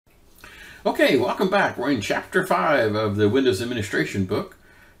Okay, welcome back. We're in Chapter 5 of the Windows Administration book,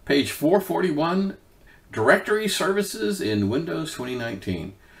 page 441, Directory Services in Windows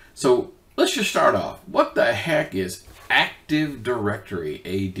 2019. So let's just start off. What the heck is Active Directory,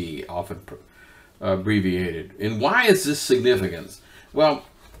 AD, often abbreviated? And why is this significant? Well,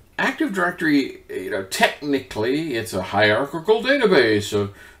 Active Directory, technically it's a hierarchical database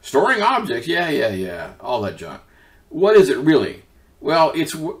of storing objects. Yeah, all that junk. What is it really? Well,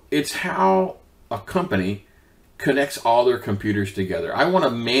 it's how a company connects all their computers together. I want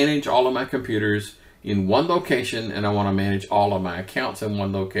to manage all of my computers in one location, and I want to manage all of my accounts in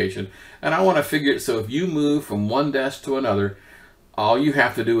one location. And I want to figure it so if you move from one desk to another, all you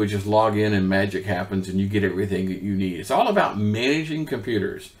have to do is just log in and magic happens and you get everything that you need. It's all about managing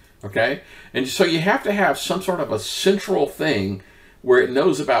computers, okay? And so you have to have some sort of a central thing where it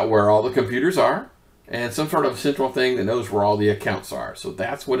knows about where all the computers are, and some sort of central thing that knows where all the accounts are. So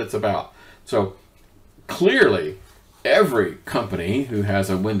that's what it's about. So clearly, every company who has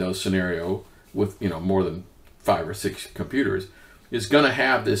a Windows scenario with more than 5 or 6 computers is going to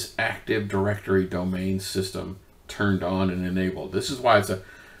have this Active Directory domain system turned on and enabled. This is why it's a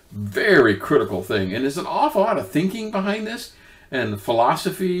very critical thing. And there's an awful lot of thinking behind this, and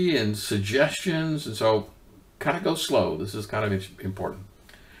philosophy and suggestions. And so kind of go slow. This is kind of important.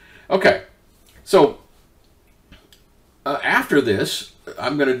 Okay. So after this,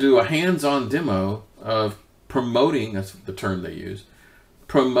 I'm going to do a hands-on demo of promoting, that's the term they use,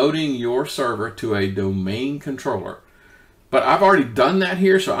 promoting your server to a domain controller. But I've already done that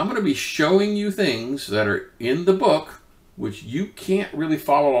here, so I'm going to be showing you things that are in the book, which you can't really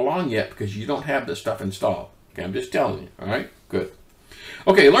follow along yet because you don't have this stuff installed. Okay, I'm just telling you. All right, good.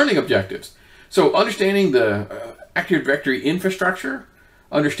 Okay, learning objectives. So understanding the Active Directory infrastructure,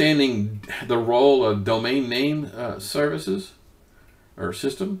 understanding the role of domain name services or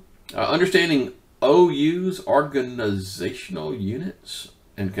system, understanding OUs, organizational units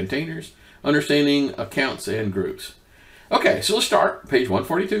and containers, understanding accounts and groups. Okay, so let's start page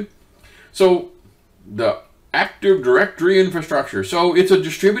 142. So the Active Directory infrastructure. So it's a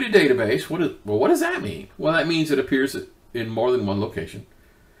distributed database. What does that mean? Well, that means it appears in more than one location.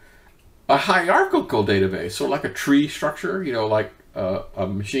 A hierarchical database, so like a tree structure, like a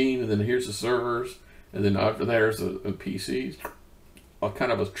machine, and then here's the servers, and then after there's the PCs, a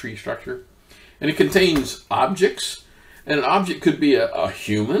kind of a tree structure. And it contains objects, and an object could be a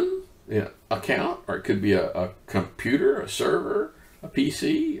human account, or it could be a computer, a server, a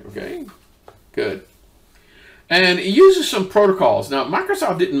PC. Okay, good. And it uses some protocols. Now,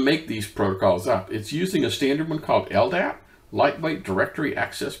 Microsoft didn't make these protocols up. It's using a standard one called LDAP, Lightweight Directory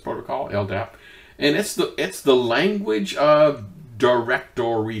Access Protocol, LDAP. And it's the language of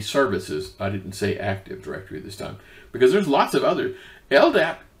directory services. I didn't say Active Directory this time because there's lots of other.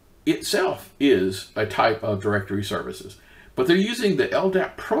 LDAP itself is a type of directory services, but they're using the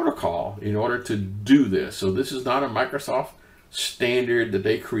LDAP protocol in order to do this. So this is not a Microsoft standard that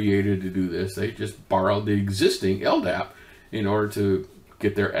they created to do this. They just borrowed the existing LDAP in order to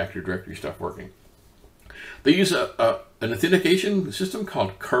get their Active Directory stuff working. They use an authentication system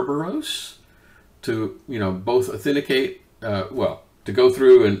called Kerberos to both authenticate, to go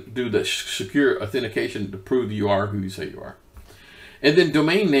through and do the secure authentication to prove you are who you say you are. And then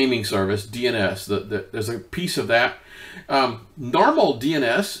domain naming service, DNS, there's a piece of that. Normal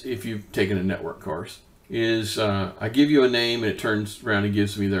DNS, if you've taken a network course, is I give you a name and it turns around and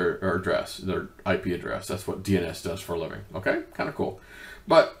gives me their address, their IP address. That's what DNS does for a living. Okay, kind of cool.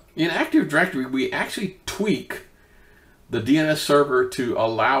 But in Active Directory, we actually tweak the DNS server to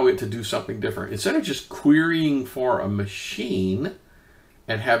allow it to do something different. Instead of just querying for a machine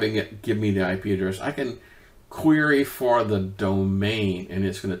and having it give me the IP address, I can query for the domain, and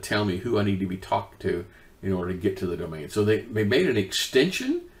it's going to tell me who I need to be talking to in order to get to the domain. So they made an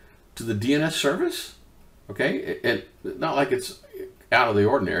extension to the DNS service, okay? And not like it's out of the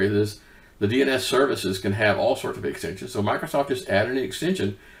ordinary. The DNS services can have all sorts of extensions. So Microsoft just added an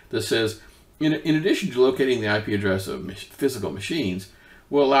extension that says, in addition to locating the IP address of physical machines,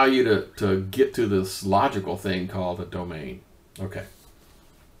 will allow you to get to this logical thing called a domain. Okay.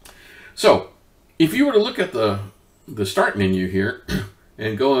 So if you were to look at the start menu here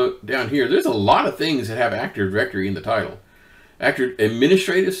and go down here, there's a lot of things that have Active Directory in the title. Active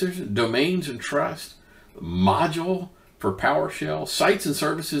Administrative Systems, Domains and Trust, Module for PowerShell, Sites and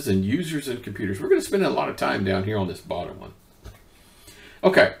Services, and Users and Computers. We're going to spend a lot of time down here on this bottom one.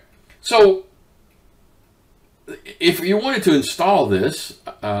 Okay, so if you wanted to install this,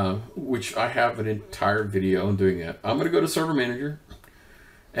 which I have an entire video on doing that, I'm going to go to Server Manager,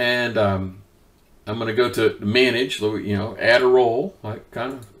 and I'm going to go to Manage, add a role, like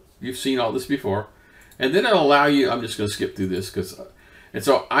kind of You've seen all this before. And then it'll allow you, I'm just going to skip through this and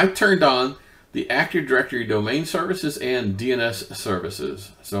so I turned on the Active Directory domain services and DNS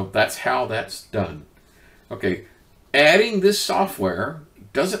services. So that's how that's done. Okay, adding this software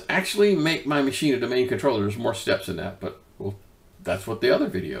doesn't actually make my machine a domain controller. There's more steps in that, but well, that's what the other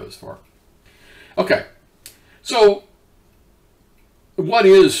video is for. Okay, so what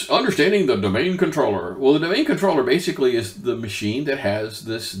is understanding the domain controller? Well, the domain controller basically is the machine that has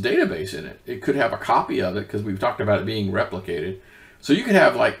this database in it. It could have a copy of it because we've talked about it being replicated. So you could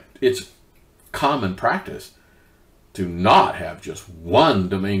have, like, it's common practice to not have just one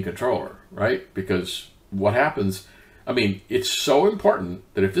domain controller, right? Because what happens, I mean, it's so important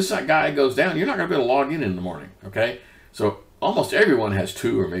that if this guy goes down, you're not going to be able to log in the morning, okay? So almost everyone has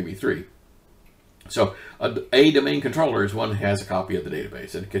 2 or maybe 3. So a domain controller is one that has a copy of the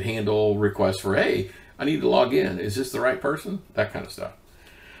database, and it could handle requests for, hey, I need to log in. Is this the right person? That kind of stuff.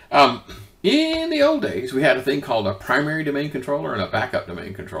 In the old days, we had a thing called a primary domain controller and a backup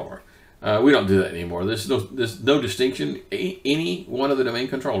domain controller. We don't do that anymore. There's no distinction. Any one of the domain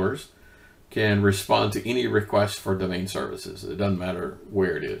controllers can respond to any request for domain services. It doesn't matter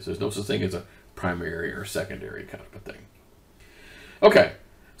where it is. There's no such thing as a primary or secondary kind of a thing. Okay,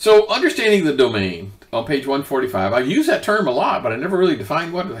 so understanding the domain on page 145. I've used that term a lot, but I never really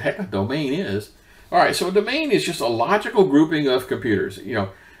defined what the heck a domain is. All right, so a domain is just a logical grouping of computers. You know,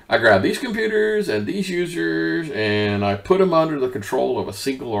 I grab these computers and these users and I put them under the control of a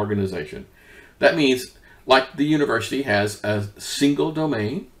single organization. That means, like, the university has a single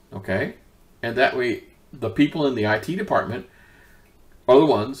domain, okay? And that way the people in the IT department are the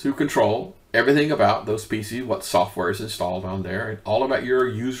ones who control everything about those PCs, what software is installed on there, and all about your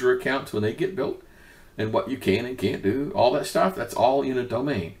user accounts when they get built, and what you can and can't do, all that stuff. That's all in a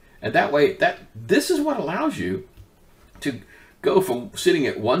domain. And that way, this is what allows you to go from sitting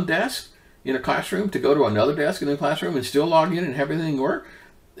at one desk in a classroom to go to another desk in the classroom and still log in and have everything work.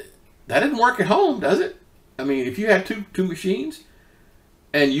 That doesn't work at home, does it? I mean, if you have two machines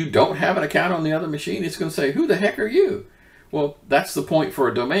and you don't have an account on the other machine, it's going to say, who the heck are you? Well, that's the point for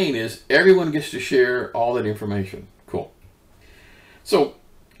a domain, is everyone gets to share all that information. Cool. So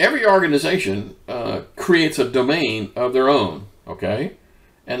every organization creates a domain of their own, okay?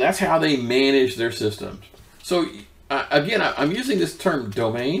 And that's how they manage their systems. So again, I'm using this term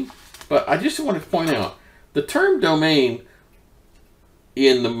domain, but I just wanted to point out the term domain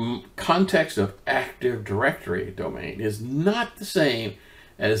in the context of Active Directory domain is not the same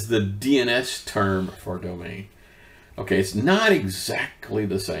as the DNS term for domain. Okay, it's not exactly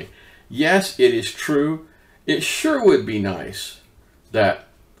the same. Yes, it is true. It sure would be nice that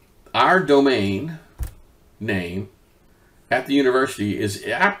our domain name at the university is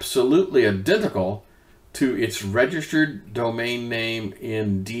absolutely identical to its registered domain name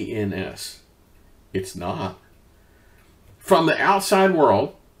in DNS. It's not. From the outside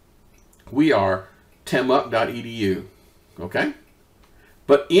world, we are tamuct.edu, okay?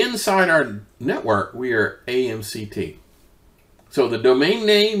 But inside our network, we are AMCT. So the domain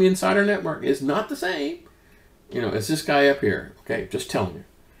name inside our network is not the same, you know, as this guy up here, okay? Just telling you.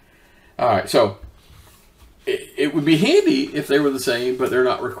 All right, so it would be handy if they were the same, but they're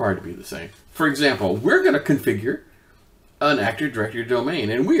not required to be the same. For example, we're going to configure an Active Directory domain,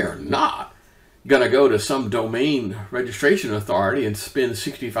 and we are not going to go to some domain registration authority and spend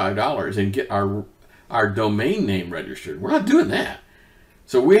 $65 and get our domain name registered. We're not doing that.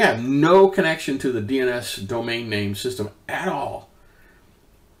 So we have no connection to the DNS domain name system at all.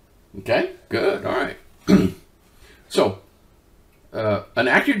 Okay, good, all right. So an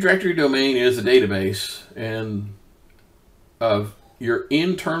Active Directory domain is a database of your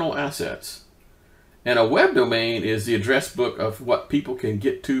internal assets. And a web domain is the address book of what people can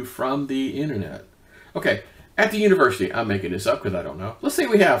get to from the internet. Okay, at the university, I'm making this up because I don't know. Let's say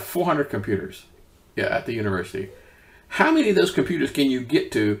we have 400 computers at the university. How many of those computers can you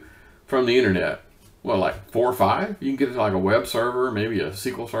get to from the internet? Well, like 4 or 5? You can get it to like a web server, maybe a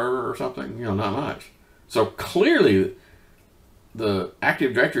SQL server or something. You know, not much. So clearly, the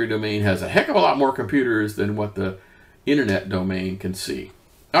Active Directory domain has a heck of a lot more computers than what the internet domain can see.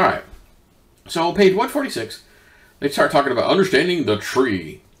 All right. So on page 146, they start talking about understanding the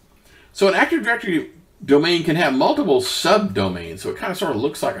tree. So an Active Directory domain can have multiple subdomains, so it kind of sort of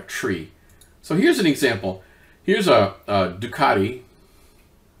looks like a tree. So here's an example. Here's a Ducati,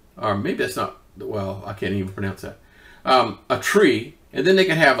 or maybe that's not, well, I can't even pronounce that. A tree, and then they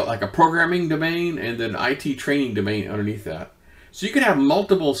can have like a programming domain and then IT training domain underneath that. So you can have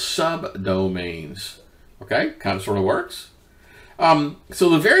multiple subdomains. Okay, kind of sort of works. So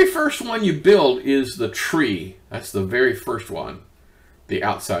the very first one you build is the tree. That's the very first one. the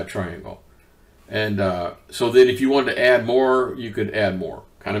outside triangle. And so then if you wanted to add more, you could add more.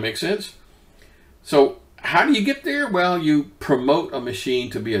 Kind of makes sense? So how do you get there? Well, you promote a machine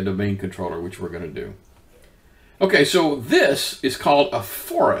to be a domain controller, which we're going to do. Okay, so this is called a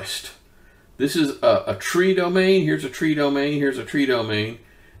forest. This is a tree domain. Here's a tree domain. Here's a tree domain.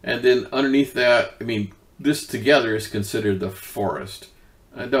 And then underneath that, I mean, this together is considered the forest.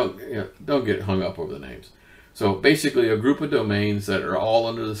 Don't get hung up over the names. So basically, a group of domains that are all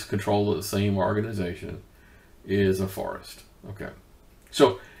under the control of the same organization is a forest. Okay.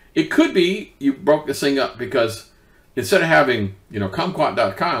 So it could be you broke this thing up because instead of having,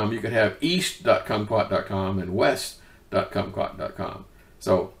 kumquat.com, you could have east.kumquat.com and west.kumquat.com.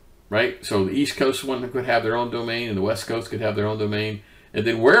 So, right? So the East Coast one could have their own domain and the West Coast could have their own domain. And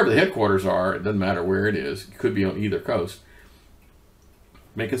then wherever the headquarters are, it doesn't matter where it is. It could be on either coast.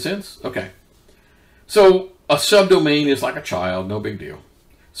 Making sense? Okay. So a subdomain is like a child, no big deal.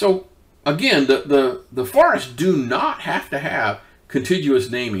 So again, the forests do not have to have contiguous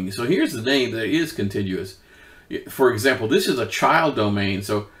naming. So here's the name that is contiguous. For example, this is a child domain.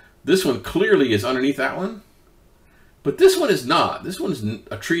 So this one clearly is underneath that one. But this one is not. This one is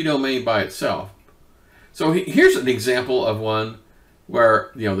a tree domain by itself. So here's an example of one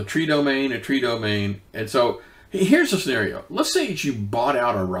where, the tree domain, a tree domain. And so here's a scenario. Let's say that you bought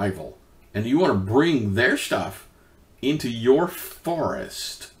out a rival and you want to bring their stuff into your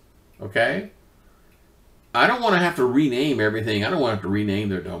forest. Okay? I don't want to have to rename everything. I don't want to have to rename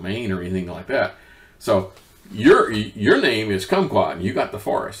their domain or anything like that. So your name is Kumquat and you got the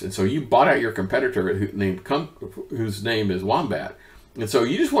forest. And so you bought out your competitor whose name is Wombat. And so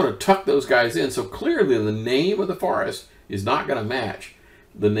you just want to tuck those guys in. So clearly the name of the forest is not going to match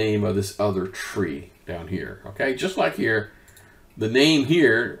the name of this other tree down here. Okay, just like here, the name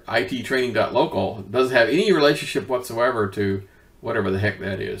here, ittraining.local, doesn't have any relationship whatsoever to whatever the heck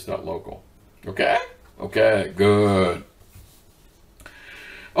that is, .local. Okay? Okay, good.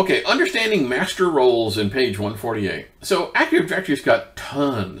 Okay, understanding master roles in page 148. So Active Directory's got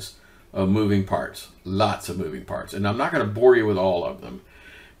tons of moving parts, lots of moving parts, and I'm not going to bore you with all of them.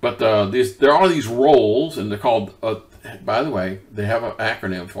 But there are these roles, and they're called, by the way, they have an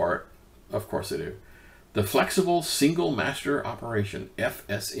acronym for it. Of course they do. The Flexible Single Master Operation,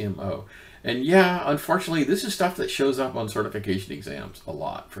 FSMO. And yeah, unfortunately, this is stuff that shows up on certification exams a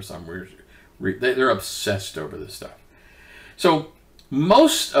lot for some reason. They're obsessed over this stuff. So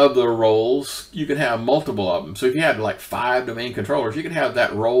most of the roles, you can have multiple of them. So if you had like 5 domain controllers, you could have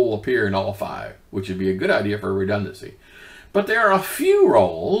that role appear in all 5, which would be a good idea for redundancy. But there are a few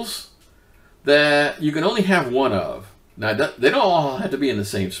roles that you can only have one of. Now, they don't all have to be in the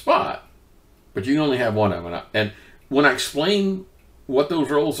same spot, but you can only have one of them. And when I explain what those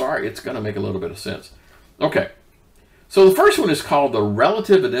roles are, it's going to make a little bit of sense. Okay, so the first one is called the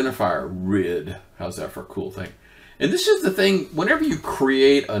Relative Identifier, RID. How's that for a cool thing? And this is the thing, whenever you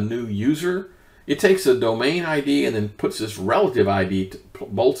create a new user, it takes a domain ID and then puts this relative ID,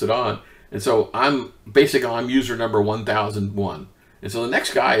 bolts it on. And so I'm user number 1001. And so the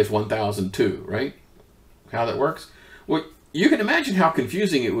next guy is 1002, right? How that works? Well, you can imagine how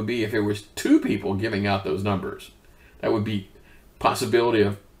confusing it would be if there was 2 people giving out those numbers. That would be possibility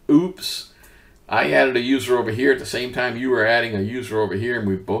of, oops, I added a user over here at the same time you were adding a user over here and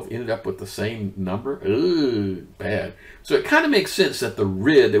we both ended up with the same number. Ooh, bad. So it kind of makes sense that the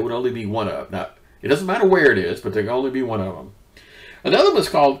RID, there would only be one of. Now, it doesn't matter where it is, but there can only be one of them. Another one is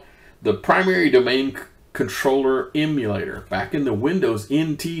called the Primary Domain Controller Emulator. Back in the Windows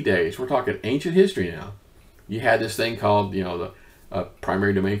NT days, we're talking ancient history now, you had this thing called, the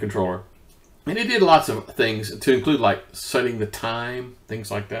Primary Domain Controller. And it did lots of things to include like setting the time,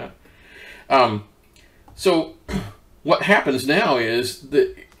 things like that. So what happens now is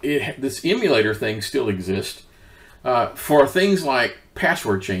that this emulator thing still exists for things like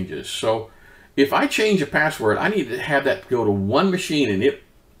password changes. So if I change a password, I need to have that go to one machine and it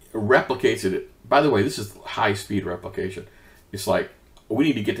replicates it. By the way, this is high-speed replication. It's like, we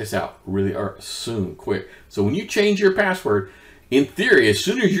need to get this out really soon, quick. So when you change your password, in theory, as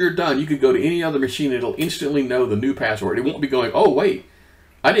soon as you're done, you could go to any other machine. It'll instantly know the new password. It won't be going, oh, wait,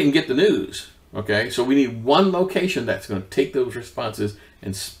 I didn't get the news. Okay, so we need one location that's going to take those responses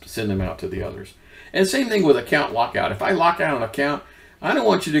and send them out to the others. And same thing with account lockout. If I lock out an account, I don't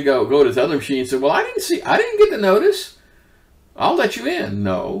want you to go to this other machine and say, well, I didn't get the notice. I'll let you in.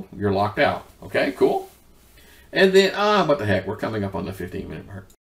 No, you're locked out. Okay, cool. And then, what the heck, we're coming up on the 15-minute mark.